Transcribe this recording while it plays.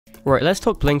Right, let's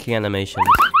talk blinking animation.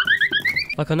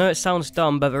 Like, I know it sounds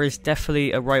dumb, but there is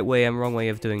definitely a right way and wrong way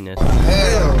of doing this.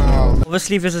 Hell no.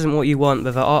 Obviously, this isn't what you want,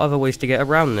 but there are other ways to get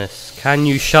around this. Can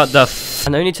you shut the f?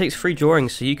 And it only takes 3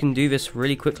 drawings, so you can do this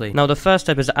really quickly. Now, the first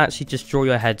step is to actually just draw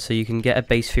your head so you can get a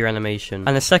base for your animation.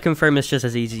 And the second frame is just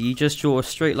as easy. You just draw a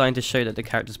straight line to show that the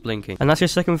character's blinking. And that's your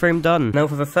second frame done. Now,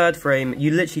 for the third frame,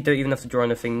 you literally don't even have to draw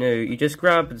anything new. You just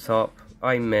grab the top.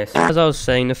 I missed. As I was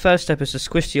saying, the first step is to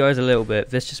squish the eyes a little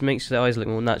bit. This just makes the eyes look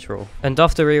more natural. And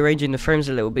after rearranging the frames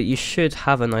a little bit, you should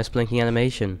have a nice blinking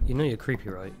animation. You know you're creepy,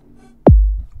 right?